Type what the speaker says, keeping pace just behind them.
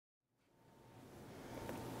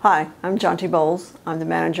Hi, I'm Jonty Bowles. I'm the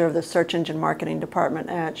manager of the Search Engine Marketing Department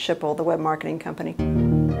at Schipul, the web marketing company.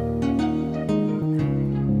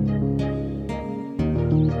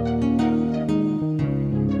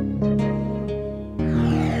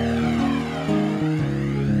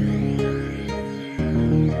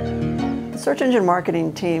 The search engine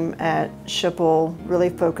marketing team at Schipul really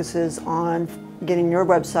focuses on getting your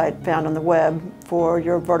website found on the web for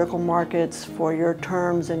your vertical markets, for your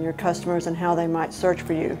terms and your customers and how they might search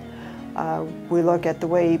for you. We look at the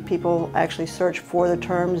way people actually search for the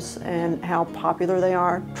terms and how popular they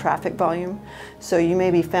are, traffic volume. So you may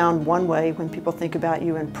be found one way when people think about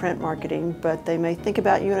you in print marketing, but they may think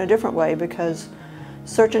about you in a different way because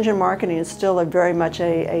search engine marketing is still very much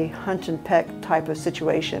a hunt and peck type of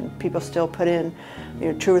situation. People still put in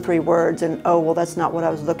 2 or 3 words and, oh, well, that's not what I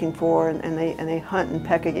was looking for, and they hunt and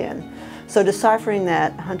peck again. So deciphering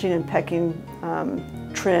that hunting and pecking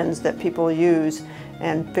trends that people use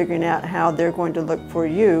and figuring out how they're going to look for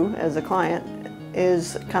you as a client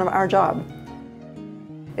is kind of our job.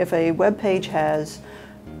 If a web page has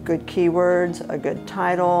good keywords, a good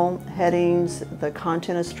title, headings, the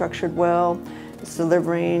content is structured well, it's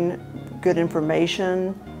delivering good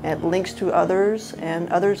information, it links to others, and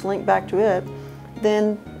others link back to it,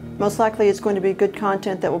 then most likely it's going to be good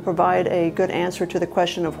content that will provide a good answer to the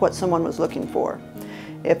question of what someone was looking for.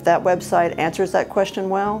 If that website answers that question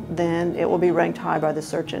well, then it will be ranked high by the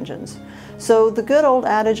search engines. So the good old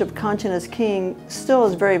adage of content is king still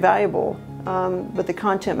is very valuable, but the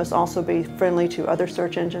content must also be friendly to other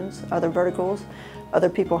search engines, other verticals. Other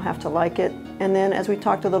people have to like it. And then, as we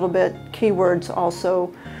talked a little bit, keywords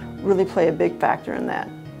also really play a big factor in that.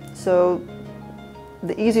 So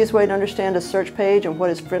the easiest way to understand a search page and what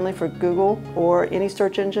is friendly for Google or any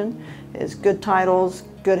search engine is good titles,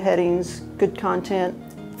 good headings, good content,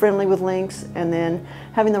 friendly with links, and then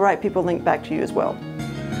having the right people link back to you as well.